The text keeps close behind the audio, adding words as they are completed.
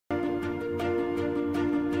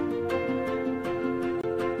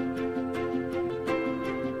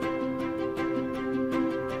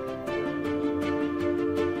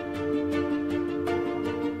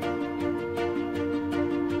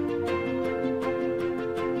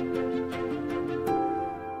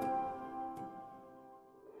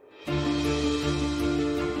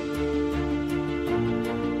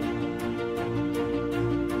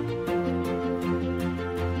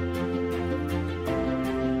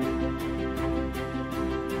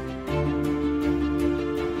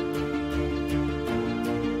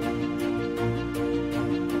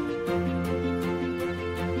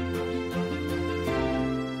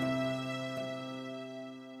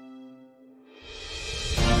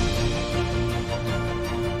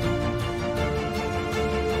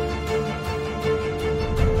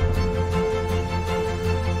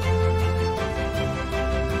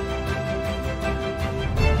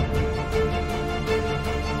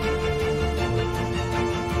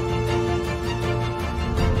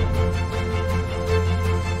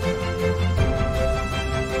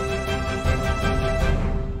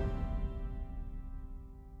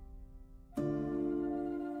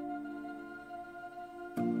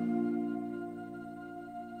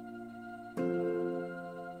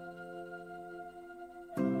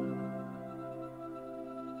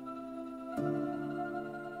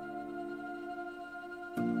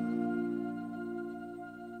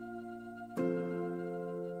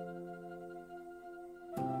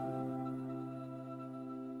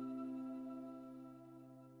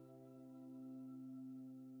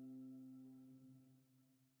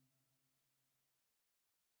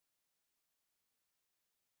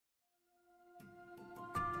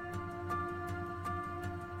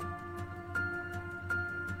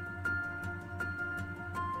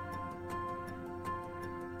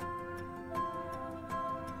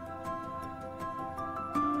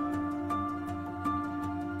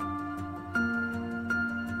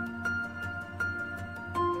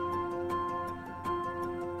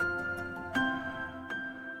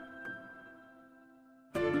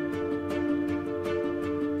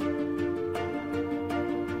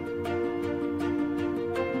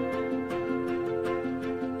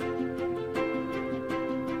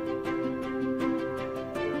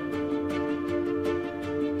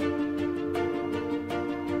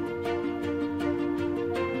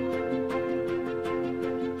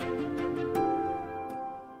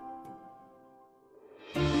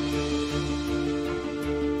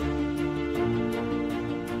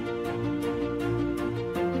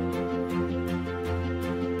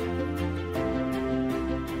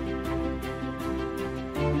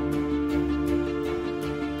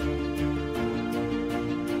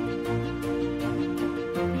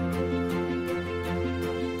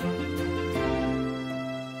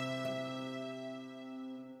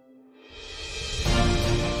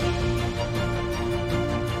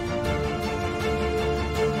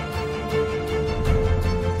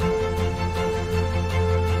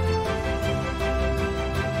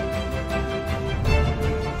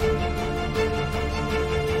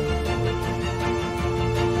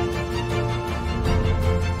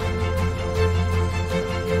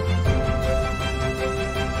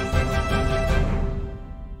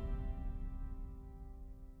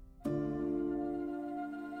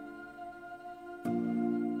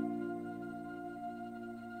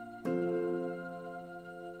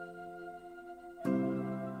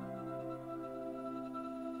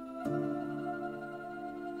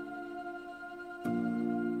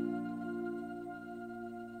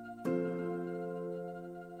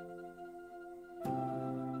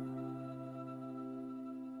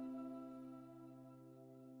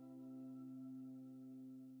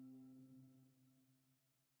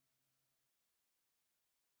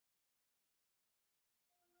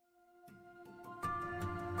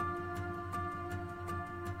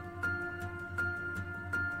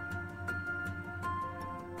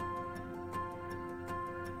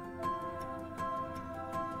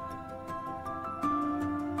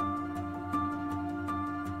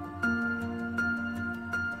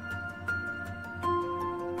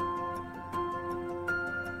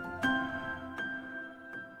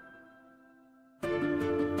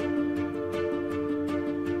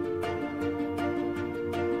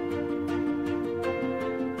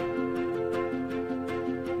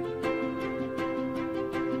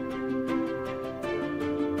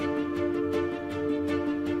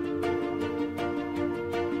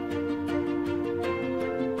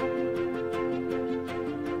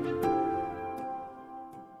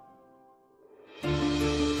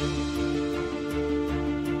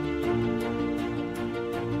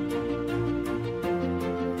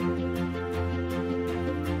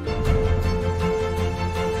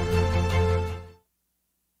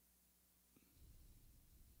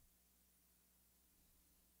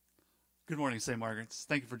Good morning, St. Margaret's.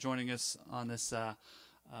 Thank you for joining us on this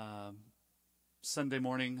Sunday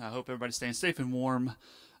morning. I hope everybody's staying safe and warm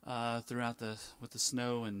with the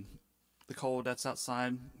snow and the cold that's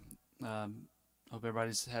outside. Hope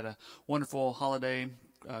everybody's had a wonderful holiday,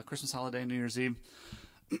 Christmas holiday, New Year's Eve.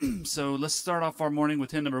 So let's start off our morning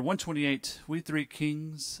with hymn number 128, We Three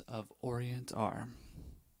Kings of Orient Are.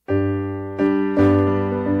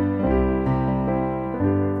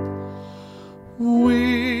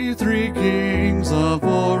 We three kings of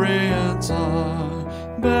Orient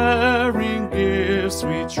are, bearing gifts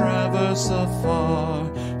we traverse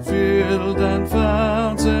afar, field and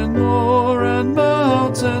fountain, moor and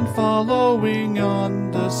mountain, following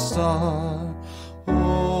yonder star.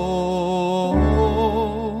 Oh,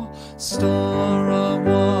 star of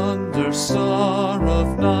wonder, star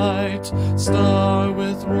of night, star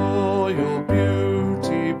with royal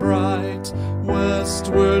beauty bright,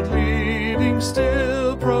 westward leading,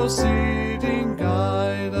 still proceeding,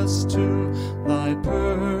 guide us to thy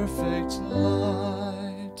perfect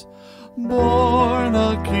light. Born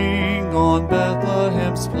a king on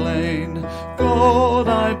Bethlehem's plain, gold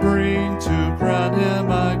I bring to crown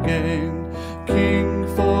him again, King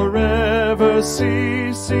forever,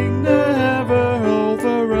 ceasing never,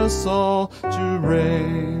 over us all to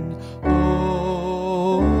reign.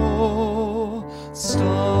 Oh,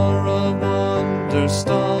 star of wonder,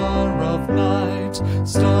 star of night,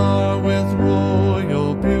 star with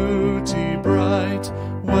royal beauty bright,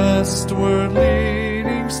 westward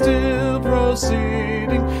leading, still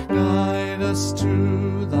proceeding, guide us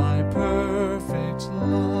to thy perfect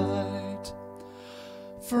light.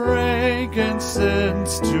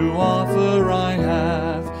 Frankincense to offer I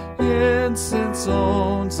have, incense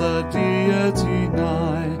owns a deity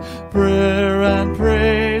nigh, prayer and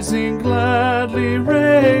praising, gladly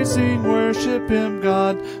raising, worship him,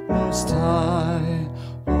 God most high.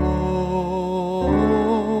 Oh,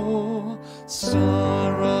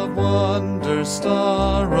 star of wonder,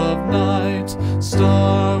 star of night,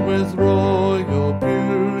 star with royal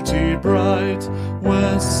beauty bright,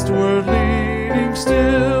 westward leading,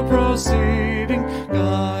 still proceeding,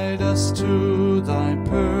 guide us to thy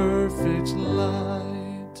perfect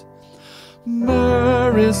light.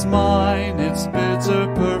 Myrrh is mine, its bitter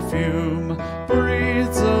perfume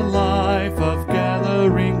breathes a life of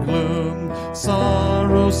gathering gloom,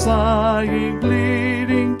 sorrow sighing,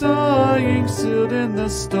 bleeding, dying, sealed in the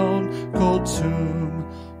stone-cold tomb.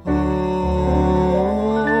 Oh,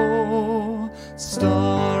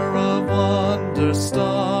 star of wonder,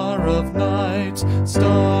 star of night,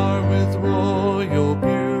 star with royal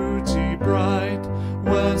beauty bright,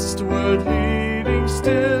 westward leading,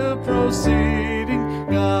 still proceeding,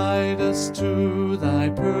 guide us to thy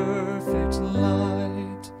perfect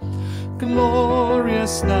light.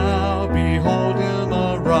 Glorious now, behold him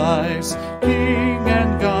arise, King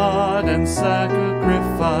and God and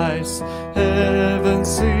sacrifice. Heaven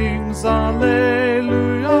sings,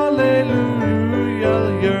 Alleluia, Alleluia,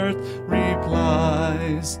 the earth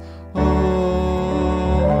replies. Oh,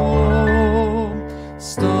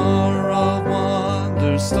 star of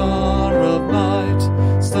wonder, star of night,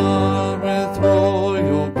 star with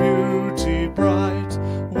royal beauty bright,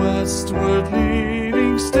 westward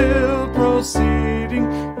leading, still proceeding,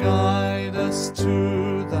 guide us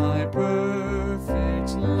to thy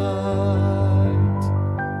perfect light.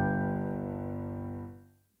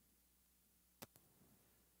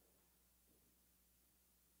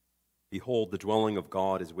 Behold, the dwelling of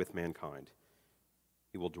God is with mankind.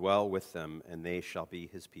 He will dwell with them, and they shall be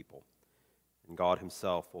his people. And God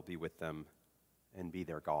himself will be with them and be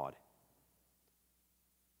their God.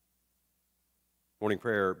 Morning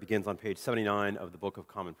prayer begins on page 79 of the Book of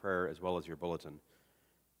Common Prayer, as well as your bulletin.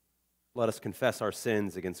 Let us confess our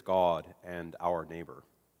sins against God and our neighbor.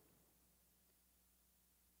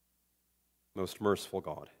 Most merciful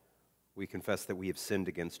God, we confess that we have sinned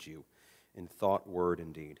against you in thought, word,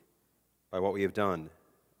 and deed, by what we have done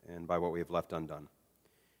and by what we have left undone.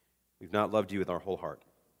 We've not loved you with our whole heart.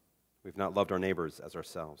 We've not loved our neighbors as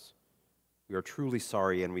ourselves. We are truly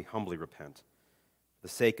sorry, and we humbly repent. For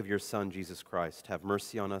the sake of your Son, Jesus Christ, have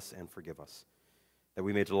mercy on us and forgive us, that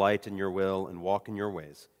we may delight in your will and walk in your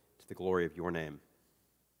ways, to the glory of your name.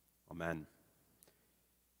 Amen.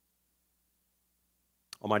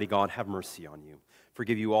 Almighty God, have mercy on you,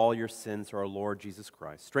 forgive you all your sins through our Lord Jesus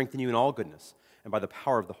Christ, strengthen you in all goodness, and by the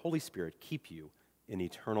power of the Holy Spirit, keep you in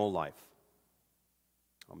eternal life.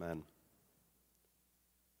 Amen.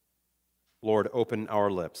 Lord, open our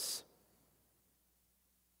lips.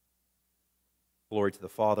 Glory to the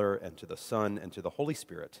Father, and to the Son, and to the Holy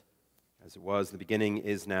Spirit, as it was in the beginning,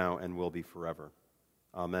 is now, and will be forever.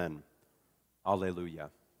 Amen. Alleluia.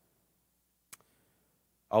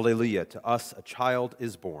 Alleluia, to us a child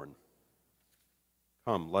is born.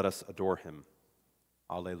 Come, let us adore him.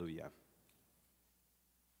 Alleluia.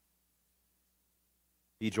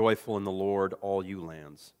 Be joyful in the Lord, all you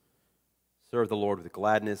lands. Serve the Lord with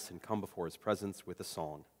gladness and come before his presence with a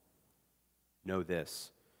song. Know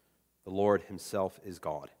this, the Lord himself is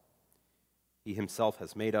God. He himself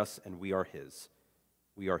has made us, and we are his.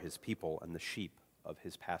 We are his people and the sheep of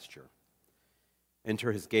his pasture.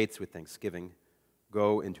 Enter his gates with thanksgiving.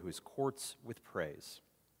 Go into his courts with praise.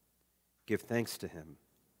 Give thanks to him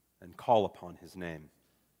and call upon his name.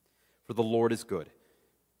 For the Lord is good.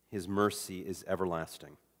 His mercy is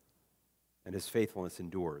everlasting, and his faithfulness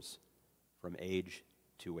endures from age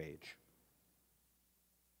to age.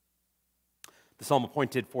 The psalm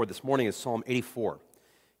appointed for this morning is Psalm 84.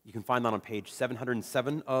 You can find that on page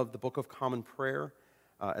 707 of the Book of Common Prayer,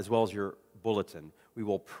 as well as your bulletin. We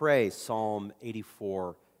will pray Psalm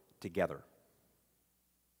 84 together.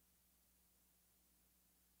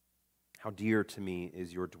 How dear to me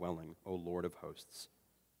is your dwelling, O Lord of hosts.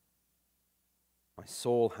 My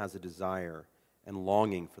soul has a desire and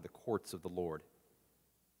longing for the courts of the Lord.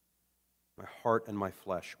 My heart and my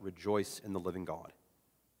flesh rejoice in the living God.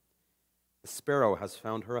 The sparrow has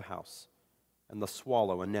found her a house, and the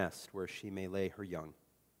swallow a nest where she may lay her young.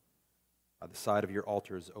 By the side of your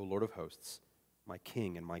altars, O Lord of hosts, my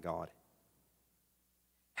King and my God.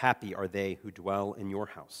 Happy are they who dwell in your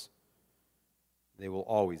house. They will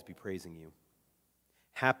always be praising you.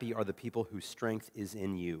 Happy are the people whose strength is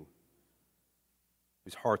in you,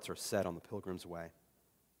 whose hearts are set on the pilgrim's way.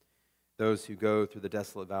 Those who go through the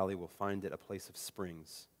desolate valley will find it a place of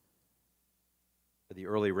springs, for the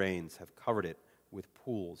early rains have covered it with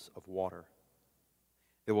pools of water.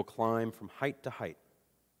 They will climb from height to height,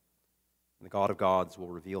 and the God of gods will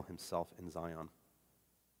reveal himself in Zion.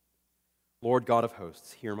 Lord God of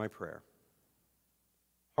hosts, hear my prayer.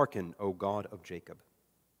 Hearken, O God of Jacob.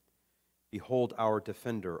 Behold our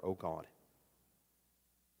defender, O God,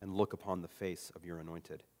 and look upon the face of your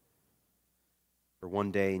anointed. For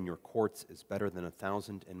one day in your courts is better than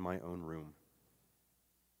 1,000 in my own room.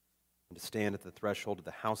 And to stand at the threshold of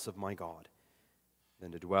the house of my God,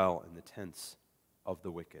 than to dwell in the tents of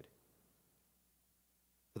the wicked.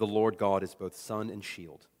 For the Lord God is both sun and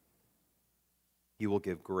shield. He will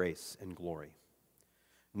give grace and glory.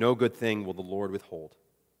 No good thing will the Lord withhold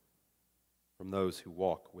from those who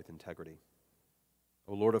walk with integrity.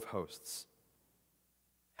 O Lord of hosts,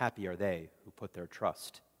 happy are they who put their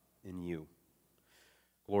trust in you.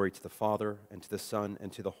 Glory to the Father, and to the Son,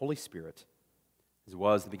 and to the Holy Spirit, as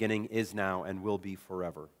was the beginning, is now, and will be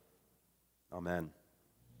forever. Amen.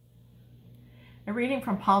 A reading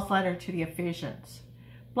from Paul's letter to the Ephesians.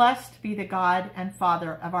 Blessed be the God and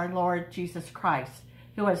Father of our Lord Jesus Christ,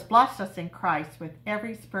 who has blessed us in Christ with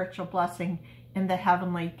every spiritual blessing in the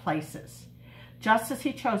heavenly places, just as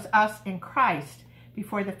he chose us in Christ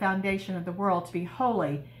before the foundation of the world to be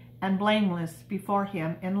holy and blameless before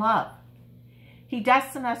him in love. He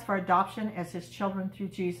destined us for adoption as his children through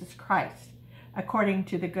Jesus Christ, according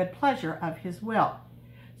to the good pleasure of his will,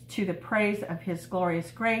 to the praise of his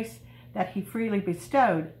glorious grace that he freely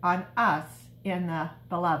bestowed on us in the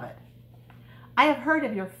Beloved. I have heard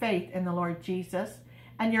of your faith in the Lord Jesus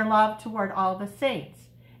and your love toward all the saints,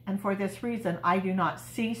 and for this reason I do not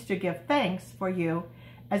cease to give thanks for you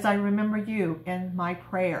as I remember you in my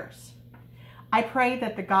prayers. I pray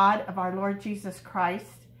that the God of our Lord Jesus Christ,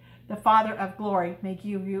 the Father of glory, may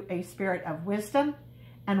give you a spirit of wisdom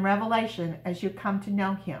and revelation as you come to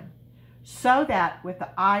know him, so that with the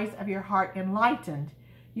eyes of your heart enlightened,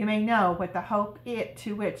 you may know what the hope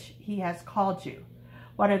to which he has called you,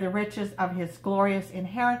 what are the riches of his glorious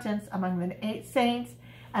inheritance among the saints,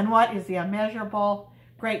 and what is the immeasurable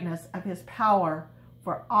greatness of his power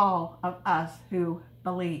for all of us who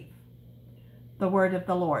believe. The word of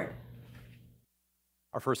the Lord.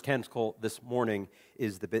 Our first canticle this morning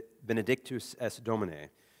is the Benedictus es Domine.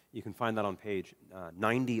 You can find that on page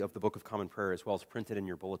 90 of the Book of Common Prayer, as well as printed in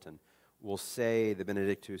your bulletin. We'll say the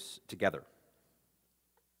Benedictus together.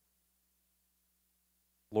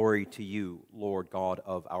 Glory to you, Lord God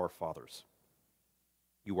of our fathers.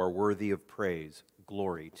 You are worthy of praise.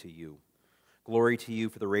 Glory to you. Glory to you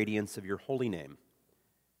for the radiance of your holy name.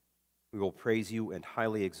 We will praise you and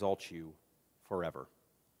highly exalt you forever.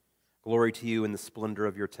 Glory to you in the splendor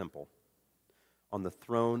of your temple. On the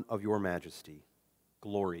throne of your majesty,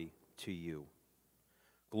 glory to you.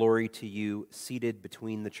 Glory to you seated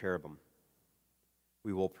between the cherubim.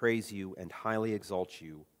 We will praise you and highly exalt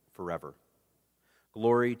you forever.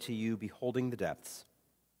 Glory to you beholding the depths.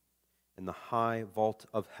 In the high vault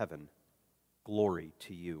of heaven, glory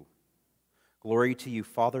to you. Glory to you,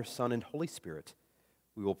 Father, Son, and Holy Spirit,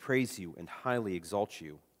 We will praise you and highly exalt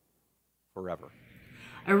you forever.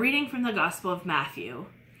 A reading from the Gospel of Matthew.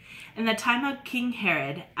 In the time of King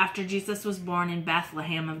Herod, after Jesus was born in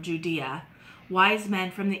Bethlehem of Judea, wise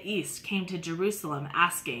men from the east came to Jerusalem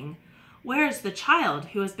asking, "Where is the child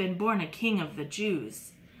who has been born a king of the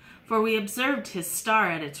Jews? For we observed his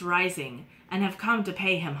star at its rising and have come to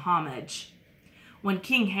pay him homage." When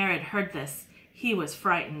King Herod heard this, he was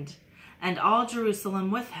frightened, and all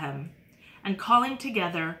Jerusalem with him. And calling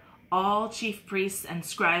together all chief priests and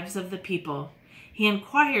scribes of the people, he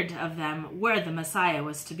inquired of them where the Messiah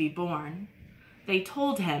was to be born. They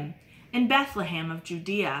told him, "In Bethlehem of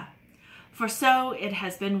Judea, for so it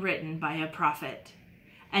has been written by a prophet.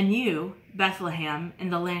 And you, Bethlehem, in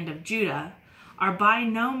the land of Judah, are by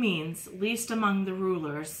no means least among the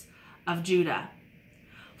rulers of Judah.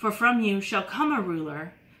 For from you shall come a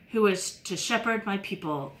ruler who is to shepherd my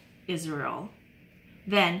people Israel."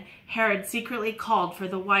 Then Herod secretly called for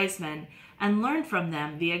the wise men and learned from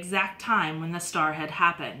them the exact time when the star had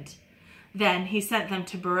happened. Then he sent them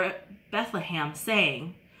to Bethlehem,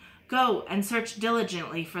 saying, "Go and search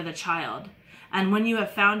diligently for the child, and when you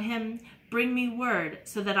have found him, bring me word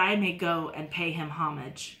so that I may go and pay him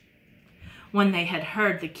homage." When they had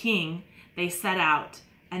heard the king, they set out,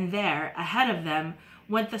 and there, ahead of them,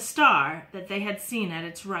 went the star that they had seen at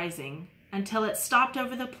its rising, until it stopped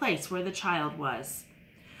over the place where the child was.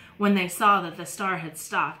 When they saw that the star had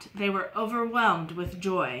stopped, they were overwhelmed with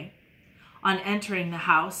joy. On entering the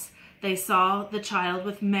house, they saw the child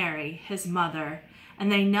with Mary, his mother,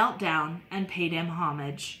 and they knelt down and paid him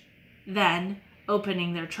homage. Then,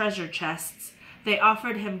 opening their treasure chests, they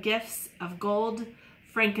offered him gifts of gold,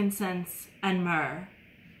 frankincense, and myrrh.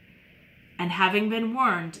 And having been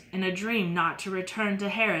warned in a dream not to return to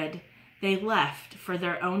Herod, they left for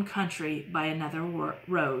their own country by another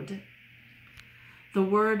road. The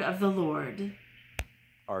word of the Lord.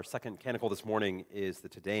 Our second canticle this morning is the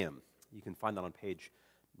Te Deum. You can find that on page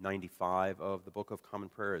 95 of the Book of Common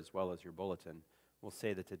Prayer as well as your bulletin. We'll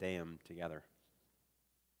say the Te Deum together.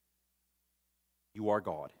 You are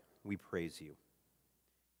God, we praise you.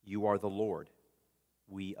 You are the Lord,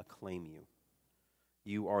 we acclaim you.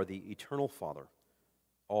 You are the eternal Father,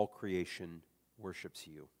 all creation worships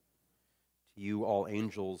you. To you all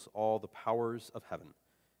angels, all the powers of heaven,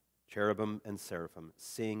 cherubim and seraphim,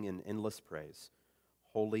 sing in endless praise.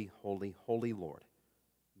 Holy, holy, holy Lord,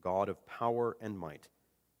 God of power and might,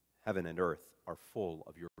 heaven and earth are full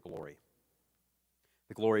of your glory.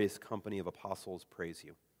 The glorious company of apostles praise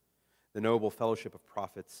you. The noble fellowship of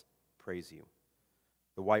prophets praise you.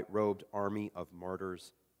 The white-robed army of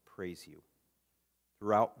martyrs praise you.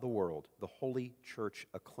 Throughout the world, the holy church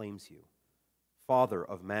acclaims you. Father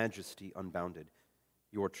of majesty unbounded,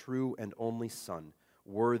 your true and only Son,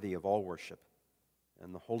 worthy of all worship,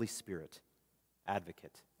 and the Holy Spirit,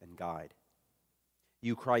 advocate and guide.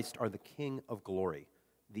 You, Christ, are the King of glory,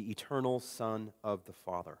 the eternal Son of the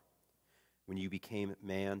Father. When you became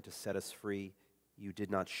man to set us free, you did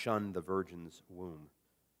not shun the Virgin's womb.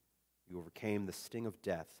 You overcame the sting of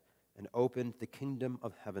death and opened the kingdom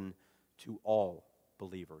of heaven to all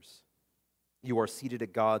believers. You are seated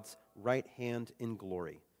at God's right hand in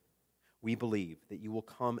glory. We believe that you will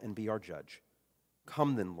come and be our judge.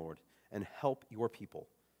 Come then, Lord, and help your people,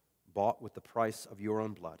 bought with the price of your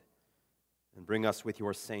own blood, and bring us with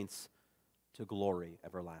your saints to glory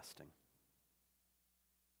everlasting.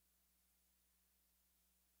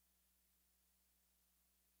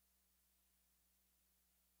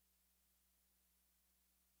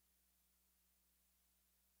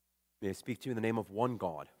 May I speak to you in the name of one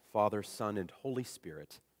God, Father, Son, and Holy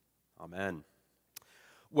Spirit. Amen.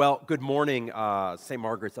 Well, good morning, St.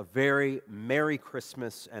 Margaret's. A very Merry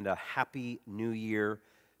Christmas and a Happy New Year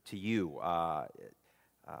to you. I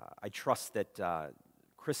trust that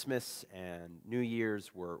Christmas and New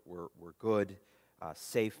Year's were good,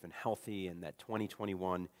 safe, and healthy, and that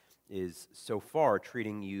 2021 is so far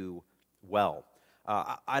treating you well.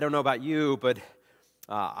 I don't know about you, but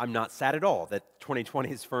I'm not sad at all that 2020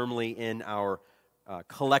 is firmly in our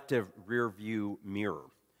collective rearview mirror.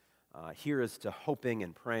 Here is to hoping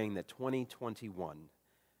and praying that 2021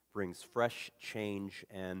 brings fresh change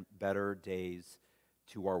and better days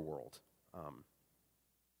to our world.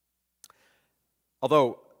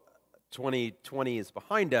 Although 2020 is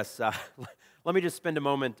behind us, let me just spend a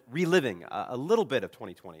moment reliving a little bit of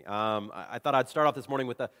 2020. I thought I'd start off this morning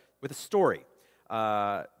with a story.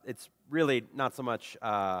 It's really not so much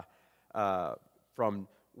from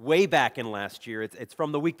way back in last year. It's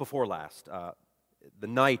from the week before last, the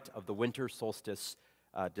night of the winter solstice,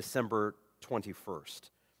 December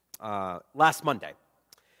 21st, last Monday.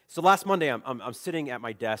 So last Monday, I'm sitting at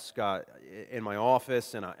my desk in my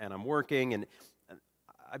office, and I'm working, and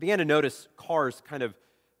I began to notice cars kind of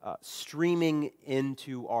streaming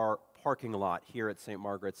into our parking lot here at St.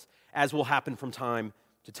 Margaret's, as will happen from time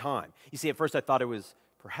to time. You see, at first I thought it was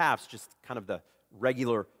perhaps just kind of the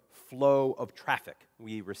regular flow of traffic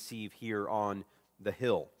we receive here on the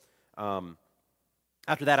hill.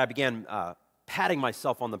 After that, I began patting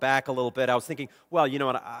myself on the back a little bit. I was thinking, well, you know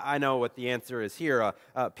what, I know what the answer is here.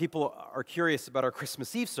 People are curious about our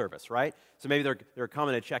Christmas Eve service, right? So maybe they're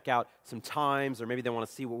coming to check out some times, or maybe they want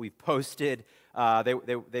to see what we've posted.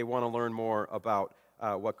 They want to learn more about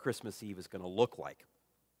what Christmas Eve is going to look like.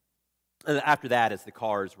 And after that, as the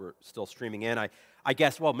cars were still streaming in, I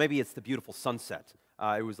guess, well, maybe it's the beautiful sunset.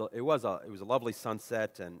 It was a lovely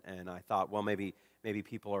sunset, and I thought, well, maybe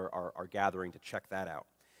people are gathering to check that out.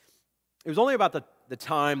 It was only about the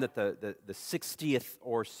time that the 60th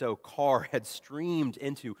or so car had streamed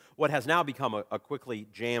into what has now become a quickly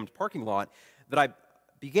jammed parking lot that I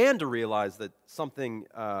began to realize that something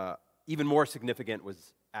even more significant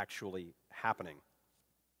was actually happening.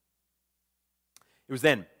 It was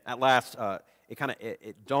then, at last,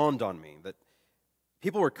 it dawned on me that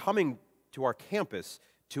people were coming to our campus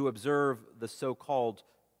to observe the so-called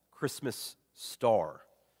Christmas star.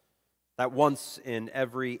 That once in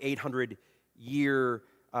every 800-year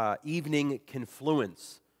evening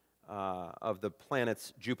confluence of the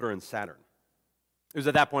planets Jupiter and Saturn. It was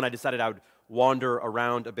at that point I decided I would wander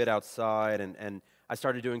around a bit outside, and I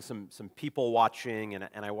started doing some people watching,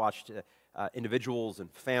 and I watched individuals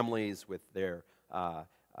and families with their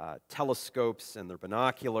telescopes and their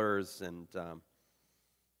binoculars, and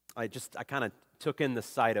I kind of took in the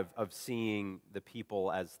sight of seeing the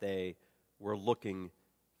people as they were looking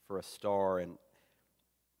for a star. And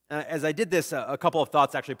as I did this, a couple of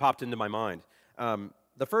thoughts actually popped into my mind.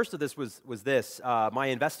 The first of this was this. My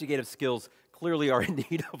investigative skills clearly are in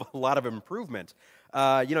need of a lot of improvement.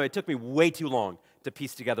 It took me way too long to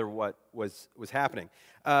piece together what was happening.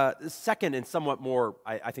 The second and somewhat more,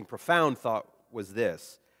 I think, profound thought was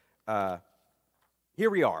this. Here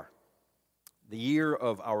we are, the year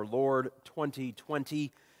of our Lord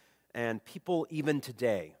 2020, and people even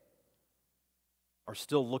today are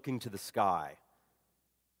still looking to the sky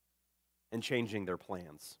and changing their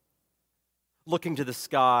plans. Looking to the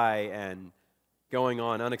sky and going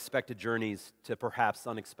on unexpected journeys to perhaps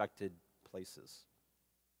unexpected places.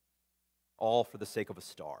 All for the sake of a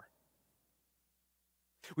star.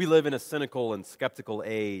 We live in a cynical and skeptical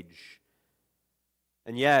age.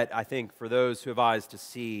 And yet, I think for those who have eyes to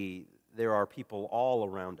see, there are people all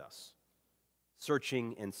around us,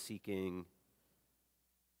 searching and seeking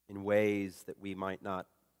in ways that we might not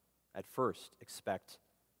at first expect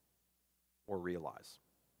or realize.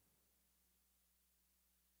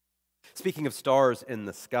 Speaking of stars in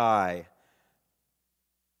the sky,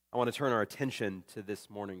 I want to turn our attention to this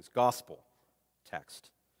morning's gospel text.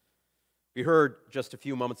 We heard just a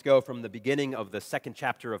few moments ago from the beginning of the second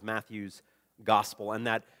chapter of Matthew's gospel and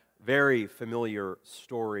that very familiar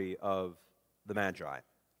story of the Magi.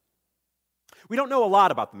 We don't know a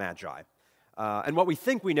lot about the Magi, and what we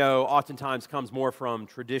think we know oftentimes comes more from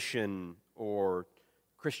tradition or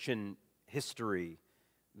Christian history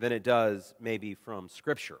than it does maybe from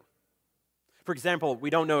Scripture. For example,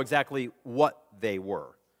 we don't know exactly what they were.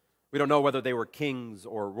 We don't know whether they were kings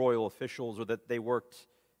or royal officials or that they worked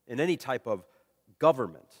in any type of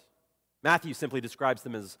government. Matthew simply describes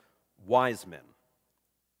them as wise men.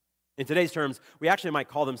 In today's terms, we actually might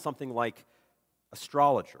call them something like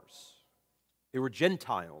astrologers. They were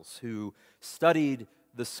Gentiles who studied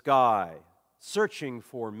the sky, searching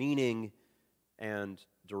for meaning and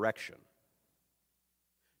direction.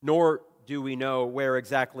 Nor do we know where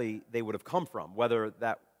exactly they would have come from, whether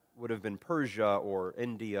that would have been Persia or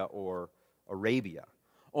India or Arabia,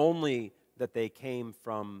 only that they came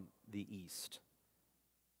from the east.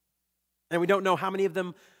 And we don't know how many of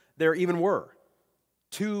them there even were,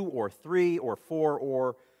 2 or 3 or 4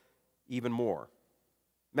 or even more.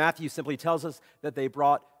 Matthew simply tells us that they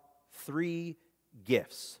brought 3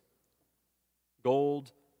 gifts: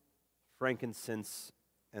 gold, frankincense,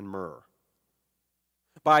 and myrrh.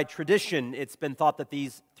 By tradition, it's been thought that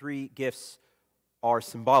these 3 gifts are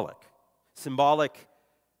symbolic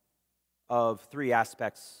of 3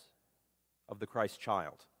 aspects of the Christ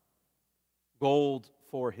child. Gold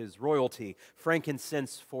for his royalty,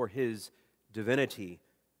 frankincense for his divinity,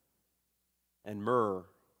 and myrrh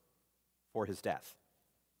for his death.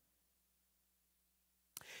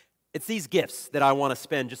 It's these gifts that I want to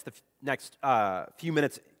spend just the next few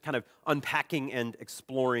minutes kind of unpacking and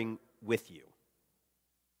exploring with you.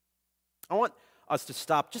 I want us to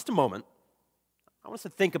stop just a moment I want us to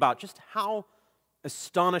think about just how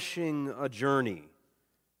astonishing a journey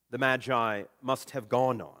the Magi must have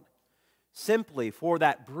gone on, simply for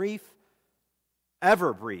that brief,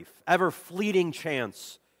 ever fleeting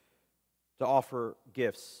chance to offer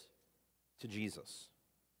gifts to Jesus.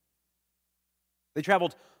 They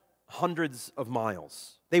traveled hundreds of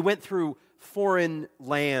miles. They went through foreign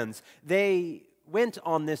lands. They went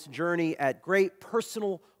on this journey at great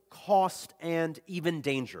personal cost and even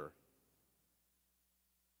danger,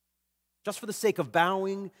 just for the sake of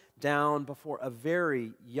bowing down before a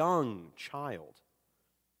very young child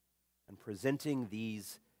and presenting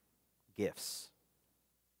these gifts.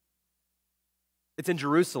 It's in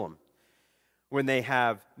Jerusalem, when they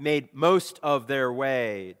have made most of their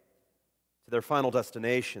way to their final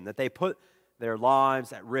destination, that they put their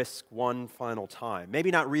lives at risk one final time.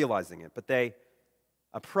 Maybe not realizing it, but they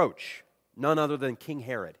approach none other than King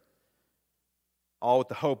Herod, all with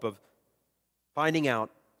the hope of finding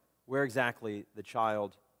out where exactly the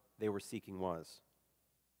child they were seeking was.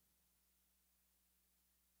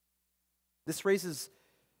 This raises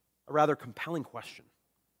a rather compelling question.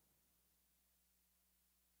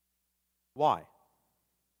 Why?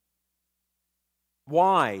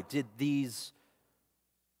 Why did these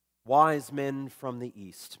wise men from the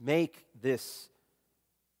East make this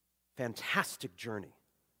fantastic journey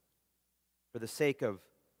for the sake of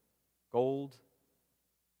gold,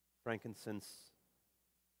 frankincense,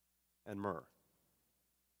 and myrrh?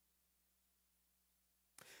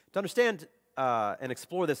 To understand and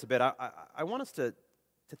explore this a bit, I want us to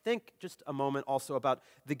think just a moment also about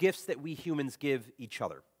the gifts that we humans give each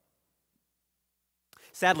other.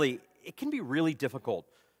 Sadly, it can be really difficult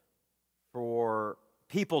for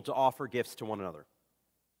people to offer gifts to one another.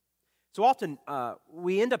 So often,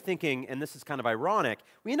 we end up thinking, and this is kind of ironic,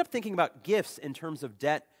 we end up thinking about gifts in terms of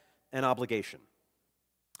debt and obligation.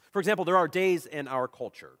 For example, there are days in our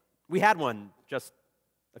culture. We had one just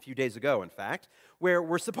a few days ago, in fact, where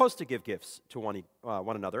we're supposed to give gifts to one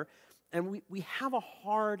another, and we have a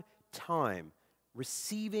hard time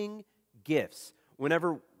receiving gifts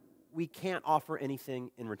whenever we can't offer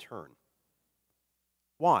anything in return.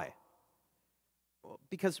 Why? Well,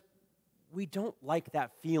 because we don't like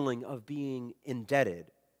that feeling of being indebted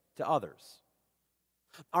to others.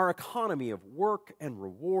 Our economy of work and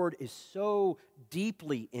reward is so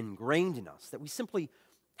deeply ingrained in us that we simply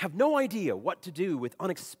have no idea what to do with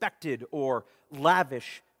unexpected or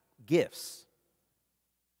lavish gifts.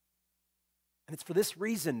 And it's for this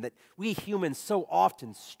reason that we humans so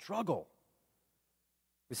often struggle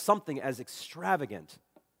with something as extravagant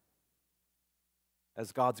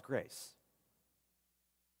as God's grace.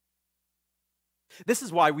 This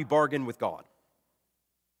is why we bargain with God.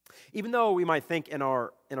 Even though we might think in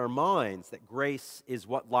our minds that grace is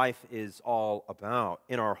what life is all about,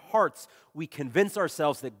 in our hearts we convince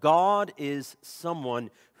ourselves that God is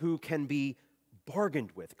someone who can be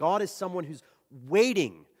bargained with. God is someone who's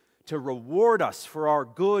waiting to reward us for our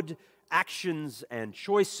good actions and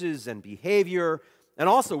choices and behavior, and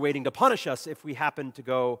also waiting to punish us if we happen to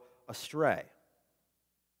go astray.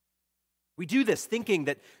 We do this thinking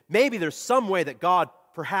that maybe there's some way that God,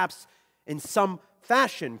 perhaps in some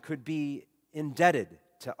fashion, could be indebted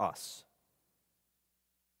to us.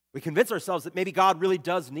 We convince ourselves that maybe God really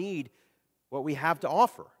does need what we have to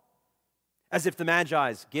offer, as if the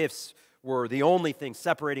Magi's gifts were the only thing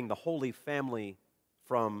separating the Holy Family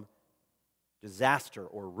from disaster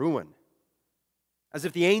or ruin, as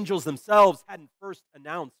if the angels themselves hadn't first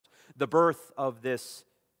announced the birth of this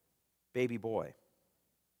baby boy.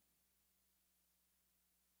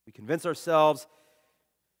 We convince ourselves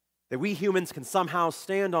that we humans can somehow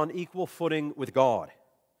stand on equal footing with God,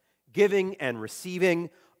 giving and receiving,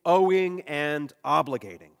 owing and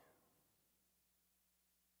obligating.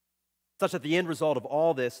 Such that the end result of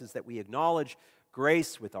all this is that we acknowledge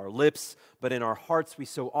grace with our lips, but in our hearts we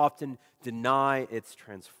so often deny its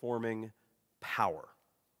transforming power.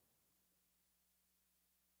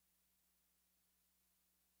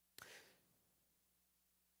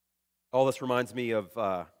 All this reminds me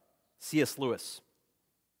of C.S. Lewis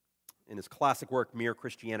in his classic work, Mere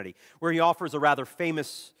Christianity, where he offers a rather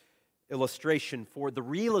famous illustration for the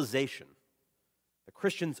realization that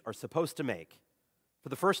Christians are supposed to make for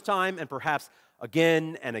the first time, and perhaps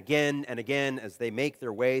again and again and again as they make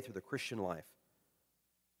their way through the Christian life,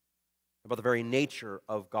 about the very nature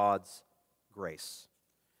of God's grace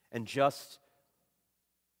and just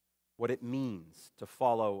what it means to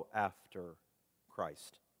follow after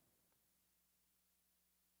Christ.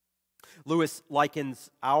 Lewis likens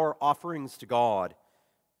our offerings to God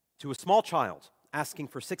to a small child asking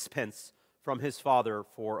for 6 pence from his father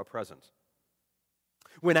for a present.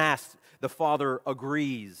 When asked, the father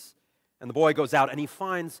agrees, and the boy goes out and he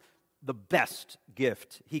finds the best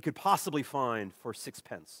gift he could possibly find for 6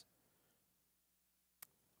 pence.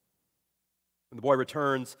 When the boy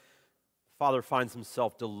returns, the father finds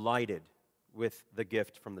himself delighted with the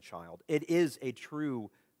gift from the child. It is a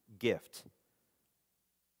true gift.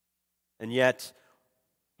 And yet,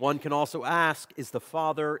 one can also ask, is the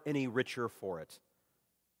father any richer for it?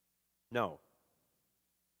 No.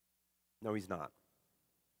 No, he's not.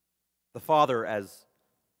 The father, as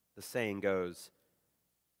the saying goes,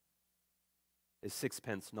 is 6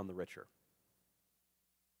 pence none the richer.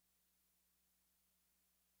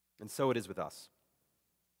 And so it is with us.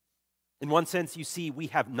 In one sense, you see, we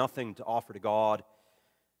have nothing to offer to God,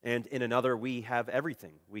 and in another, we have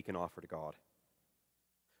everything we can offer to God.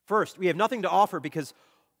 First, we have nothing to offer because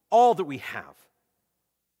all that we have,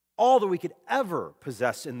 all that we could ever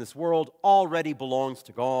possess in this world already belongs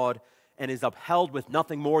to God and is upheld with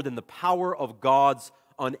nothing more than the power of God's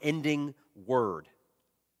unending word.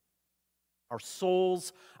 Our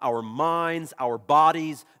souls, our minds, our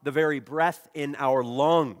bodies, the very breath in our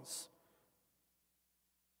lungs,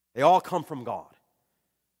 they all come from God,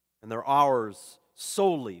 and they're ours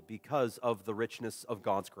solely because of the richness of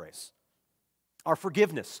God's grace. Our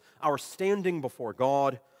forgiveness, our standing before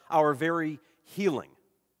God, our very healing,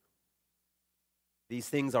 these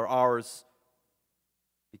things are ours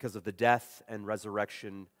because of the death and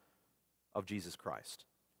resurrection of Jesus Christ.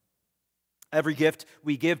 Every gift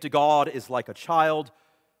we give to God is like a child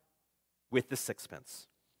with the 6 pence.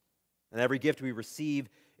 And every gift we receive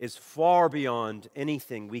is far beyond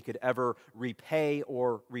anything we could ever repay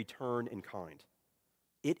or return in kind.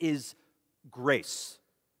 It is grace.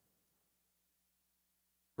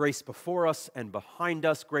 Grace before us and behind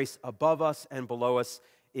us, grace above us and below us.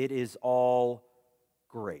 It is all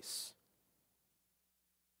grace.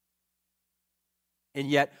 And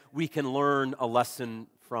yet we can learn a lesson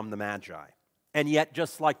from the Magi. And yet,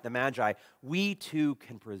 just like the Magi, we too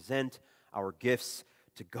can present our gifts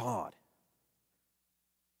to God.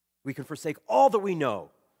 We can forsake all that we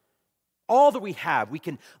know, all that we have. We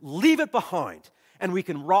can leave it behind, and we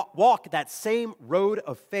can walk that same road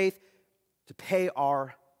of faith to pay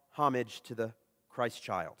our homage to the Christ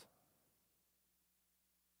child.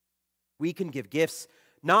 We can give gifts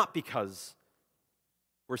not because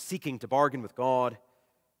we're seeking to bargain with God,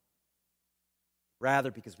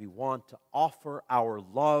 rather because we want to offer our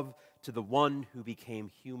love to the one who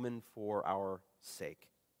became human for our sake.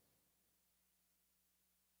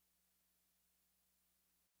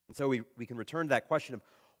 And so we can return to that question of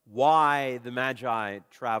why the Magi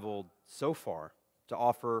traveled so far to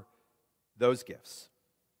offer those gifts.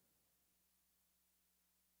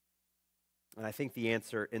 And I think the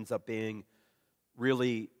answer ends up being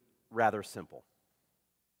really rather simple.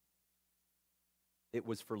 It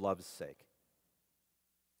was for love's sake.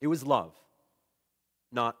 It was love,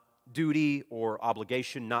 not duty or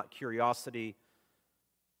obligation, not curiosity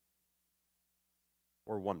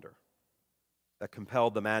or wonder, that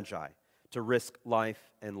compelled the Magi to risk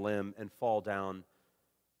life and limb and fall down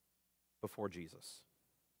before Jesus.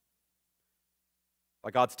 By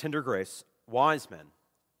God's tender grace, wise men,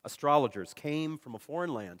 astrologers, came from a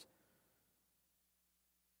foreign land,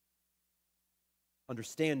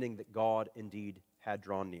 understanding that God indeed had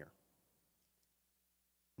drawn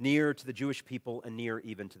near to the Jewish people and near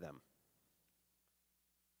even to them.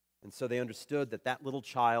 And so they understood that that little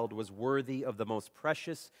child was worthy of the most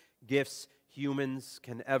precious gifts humans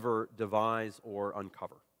can ever devise or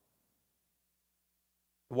uncover.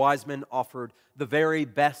 The wise men offered the very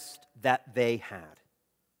best that they had,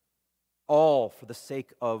 all for the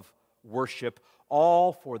sake of worship,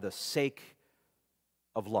 all for the sake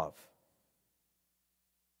of love.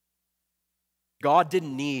 God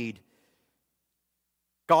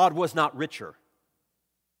was not richer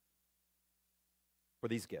for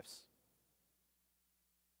these gifts.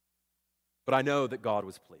 But I know that God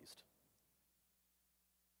was pleased.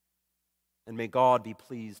 And may God be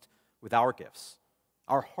pleased with our gifts,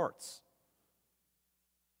 our hearts.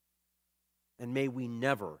 And may we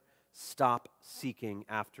never stop seeking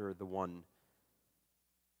after the one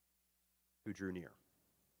who drew near.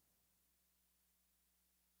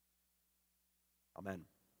 Amen.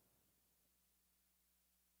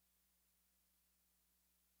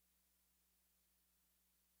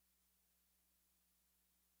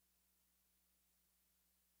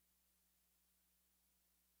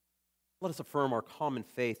 Let us affirm our common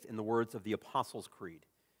faith in the words of the Apostles' Creed.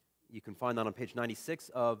 You can find that on page 96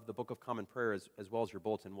 of the Book of Common Prayer as well as your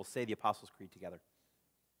bulletin. We'll say the Apostles' Creed together.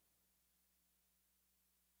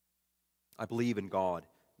 I believe in God,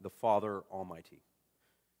 the Father Almighty,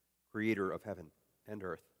 creator of heaven and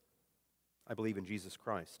earth. I believe in Jesus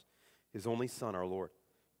Christ, his only Son, our Lord.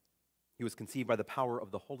 He was conceived by the power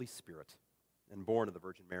of the Holy Spirit and born of the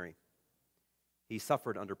Virgin Mary. He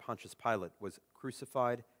suffered under Pontius Pilate, was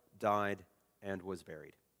crucified, died, and was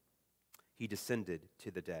buried. He descended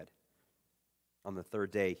to the dead. On the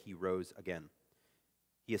third day he rose again.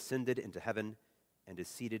 He ascended into heaven and is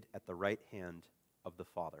seated at the right hand of the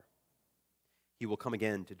Father. He will come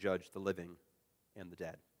again to judge the living and the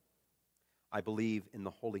dead. I believe in the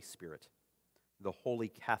Holy Spirit, the Holy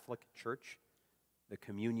Catholic Church, the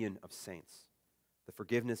communion of saints, the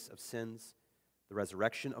forgiveness of sins, the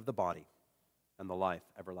resurrection of the body, and the life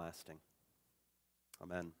everlasting.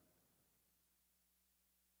 Amen.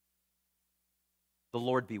 The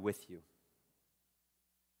Lord be with you.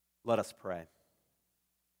 Let us pray.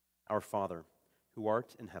 Our Father, who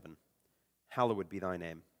art in heaven, hallowed be thy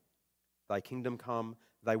name. Thy kingdom come,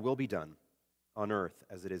 thy will be done, on earth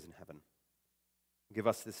as it is in heaven. Give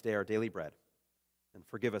us this day our daily bread, and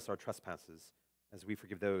forgive us our trespasses, as we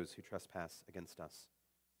forgive those who trespass against us.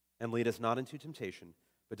 And lead us not into temptation,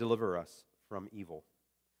 but deliver us from evil.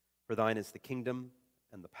 For thine is the kingdom,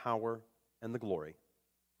 and the power, and the glory,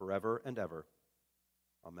 forever and ever.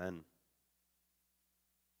 Amen.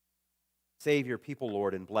 Save your people,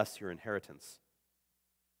 Lord, and bless your inheritance.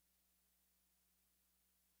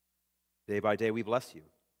 Day by day we bless you.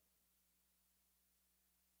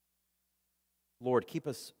 Lord, keep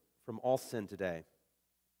us from all sin today.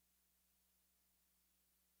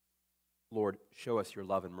 Lord, show us your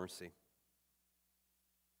love and mercy.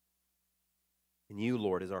 In you,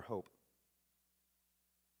 Lord, is our hope.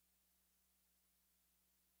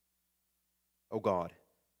 O God,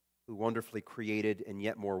 who wonderfully created and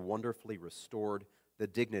yet more wonderfully restored the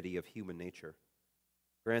dignity of human nature,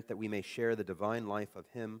 grant that we may share the divine life of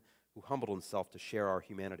him who humbled himself to share our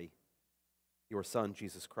humanity, your Son,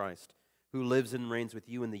 Jesus Christ, who lives and reigns with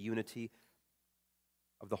you in the unity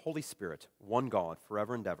of the Holy Spirit, one God,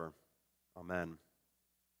 forever and ever. Amen.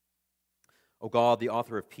 O God, the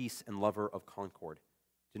author of peace and lover of concord,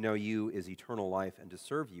 to know you is eternal life, and to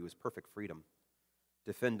serve you is perfect freedom.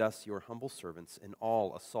 Defend us, your humble servants, in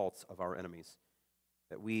all assaults of our enemies,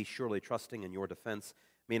 that we, surely trusting in your defense,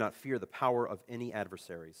 may not fear the power of any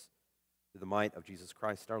adversaries, through the might of Jesus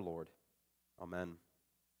Christ our Lord. Amen.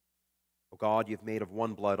 O God, you have made of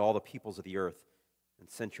one blood all the peoples of the earth, and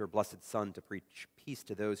sent your blessed Son to preach peace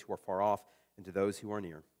to those who are far off and to those who are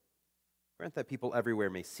near. Grant that people everywhere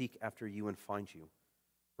may seek after you and find you.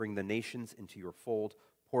 Bring the nations into your fold.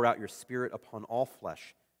 Pour out your Spirit upon all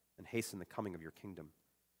flesh, and hasten the coming of your kingdom.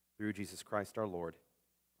 Through Jesus Christ our Lord.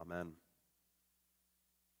 Amen.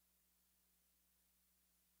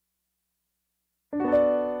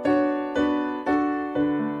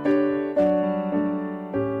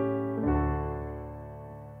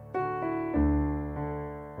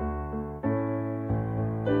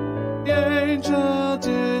 The angel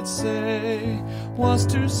did say, was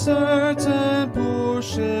to certain poor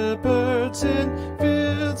shepherds in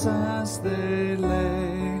fields as they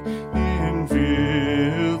lay, in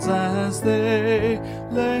fields as they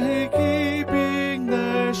lay, keeping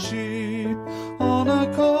their sheep on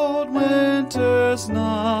a cold winter's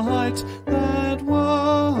night that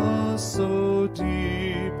was so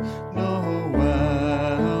deep. Noel,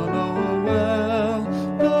 Noel,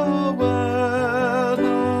 Noel,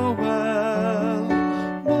 Noel,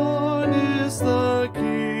 born is the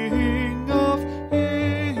King of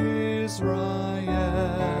Israel.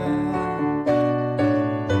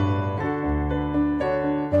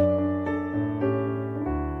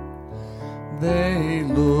 They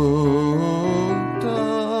looked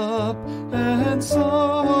up and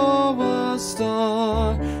saw a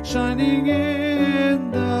star shining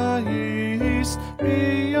in the east,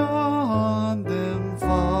 beyond them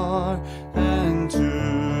far, and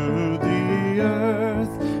to the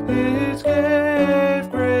earth it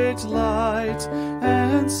gave great light,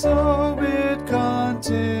 and so it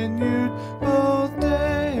continued both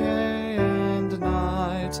day and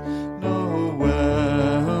night.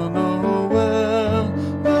 Noel, Noel,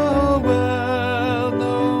 Noel,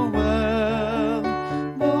 Noel,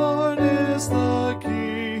 born is the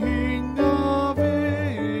King of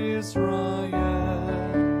Israel.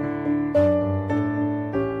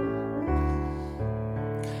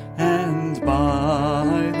 And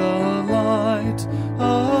by the light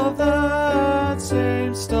of that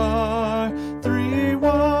same star, 3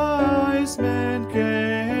 wise men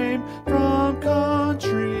came from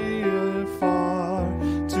country afar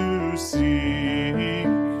to seek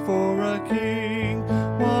for a king,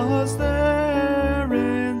 was their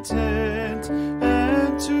intent,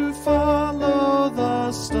 and to follow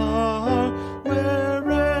the star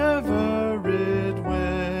wherever it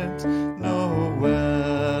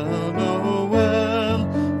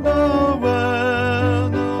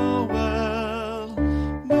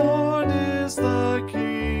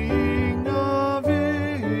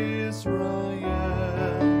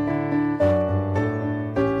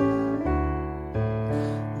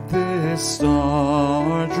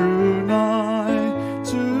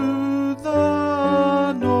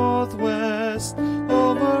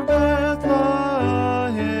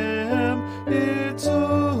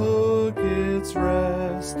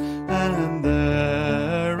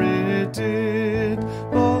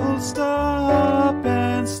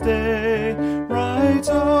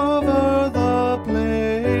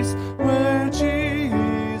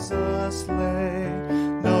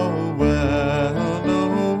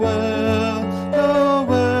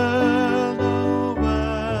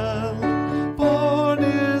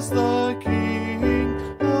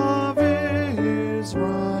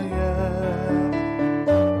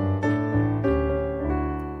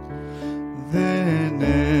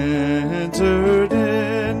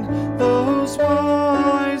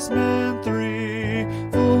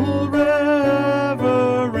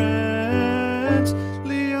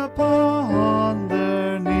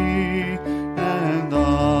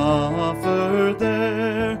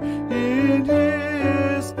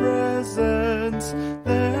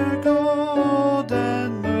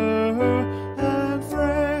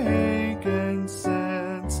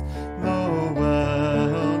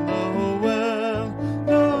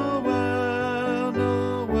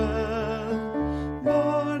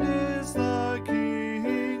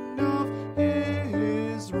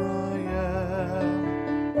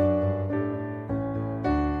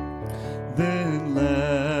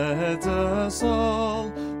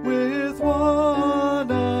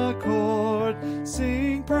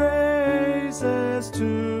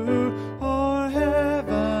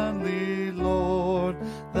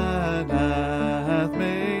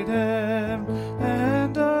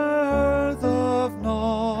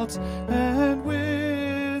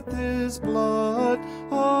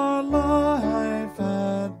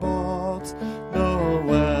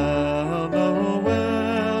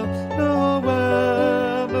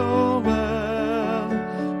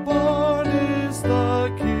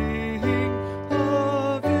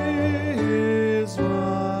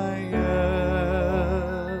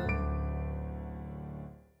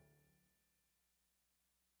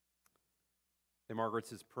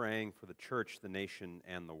Margaret's is praying for the church, the nation,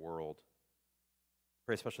 and the world.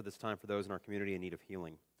 Pray especially this time for those in our community in need of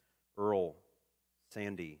healing. Earl,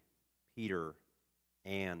 Sandy, Peter,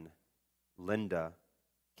 Anne, Linda,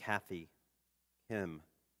 Kathy, Kim,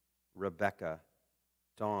 Rebecca,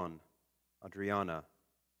 Dawn, Adriana,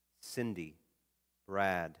 Cindy,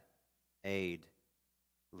 Brad, Aid,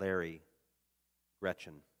 Larry,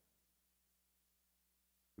 Gretchen.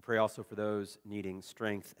 We pray also for those needing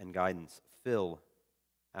strength and guidance. Phil,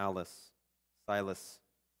 Alice, Silas,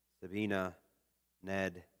 Sabina,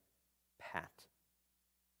 Ned, Pat.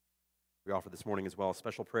 We offer this morning as well a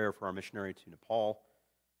special prayer for our missionary to Nepal,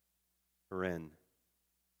 Corinne,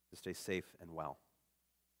 to stay safe and well.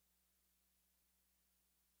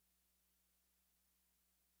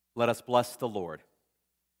 Let us bless the Lord.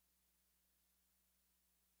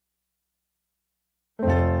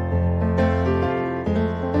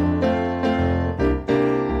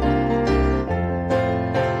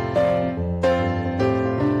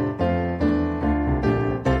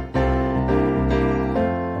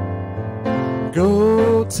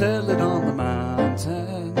 Go tell it on the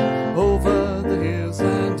mountain, over the hills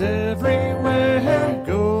and everywhere.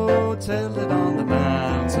 Go tell it on the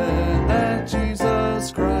mountain that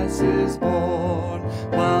Jesus Christ is born.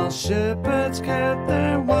 While shepherds kept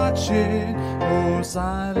their watching o'er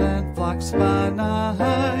silent flocks by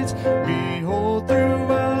night, behold,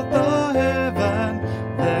 throughout the heaven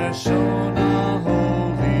there shone a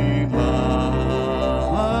holy light.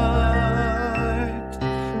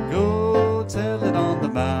 Go tell it on the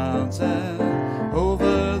mountain,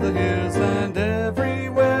 over the hills and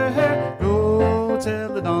everywhere. Go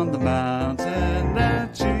tell it on the mountain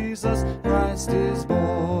that Jesus Christ is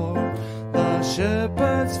born. The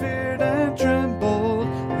shepherds feared and trembled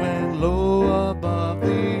when low above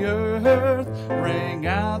the earth rang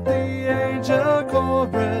out the angel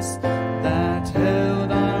chorus that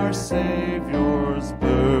held our Savior's birth.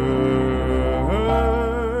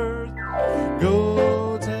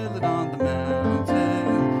 Go tell it on the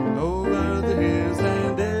mountain, over the hills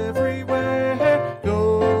and everywhere.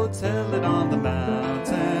 Go tell it on the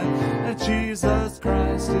mountain that Jesus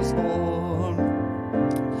Christ is born.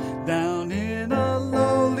 Down in a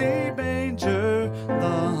lowly manger, the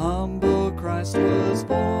humble Christ was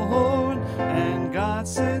born, and God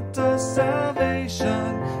sent us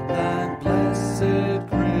salvation that blessed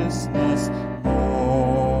Christmas morn.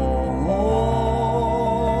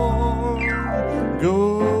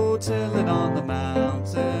 Go tell it on the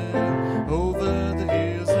mountain, over the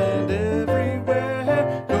hills and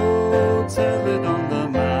everywhere. Go tell it on the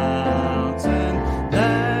mountain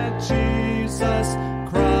that Jesus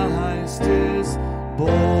Christ is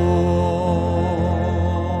born.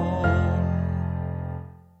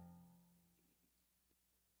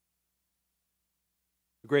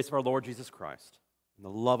 The grace of our Lord Jesus Christ, and the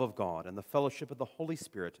love of God, and the fellowship of the Holy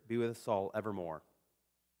Spirit be with us all evermore.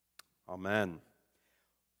 Amen.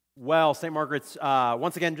 Well, St. Margaret's,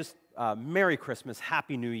 once again, just Merry Christmas,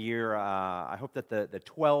 Happy New Year. I hope that the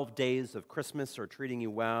 12 days of Christmas are treating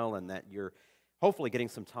you well, and that you're hopefully getting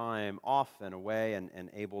some time off and away and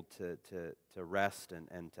able to rest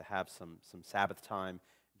and to have some Sabbath time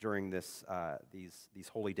during these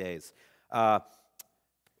holy days.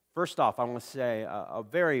 First off, I want to say a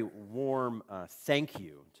very warm thank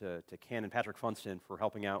you to Canon Patrick Funston for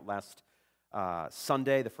helping out last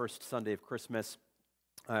Sunday, the first Sunday of Christmas.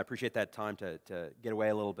 I appreciate that time to get away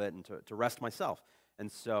a little bit and to rest myself.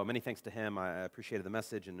 And so many thanks to him. I appreciated the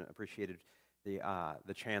message and appreciated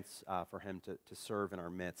the chance for him to serve in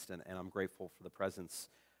our midst. And I'm grateful for the presence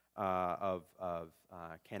of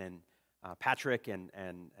Canon Patrick and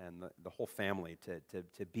the whole family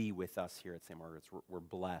to be with us here at St. Margaret's. We're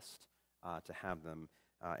blessed to have them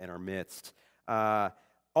in our midst.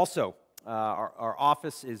 Also, our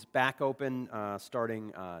office is back open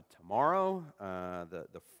starting tomorrow.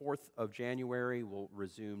 The 4th of January, we'll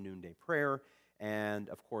resume noonday prayer. And,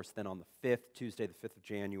 of course, then on the 5th, Tuesday the 5th of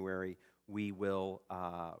January, we will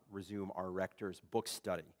resume our rector's book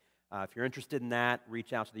study. If you're interested in that,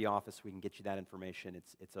 reach out to the office. We can get you that information.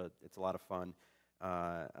 It's a lot of fun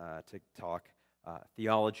to talk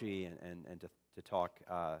theology and to talk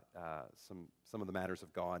some of the matters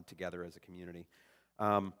of God together as a community.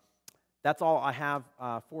 That's all I have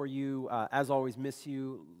for you. As always, miss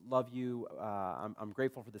you, love you. I'm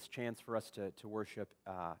grateful for this chance for us to worship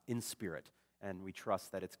in spirit, and we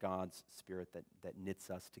trust that it's God's Spirit that knits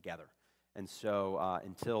us together. And so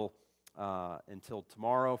until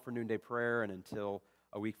tomorrow for noonday prayer, and until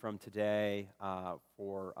a week from today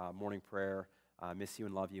for morning prayer, miss you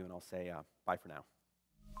and love you, and I'll say bye for now.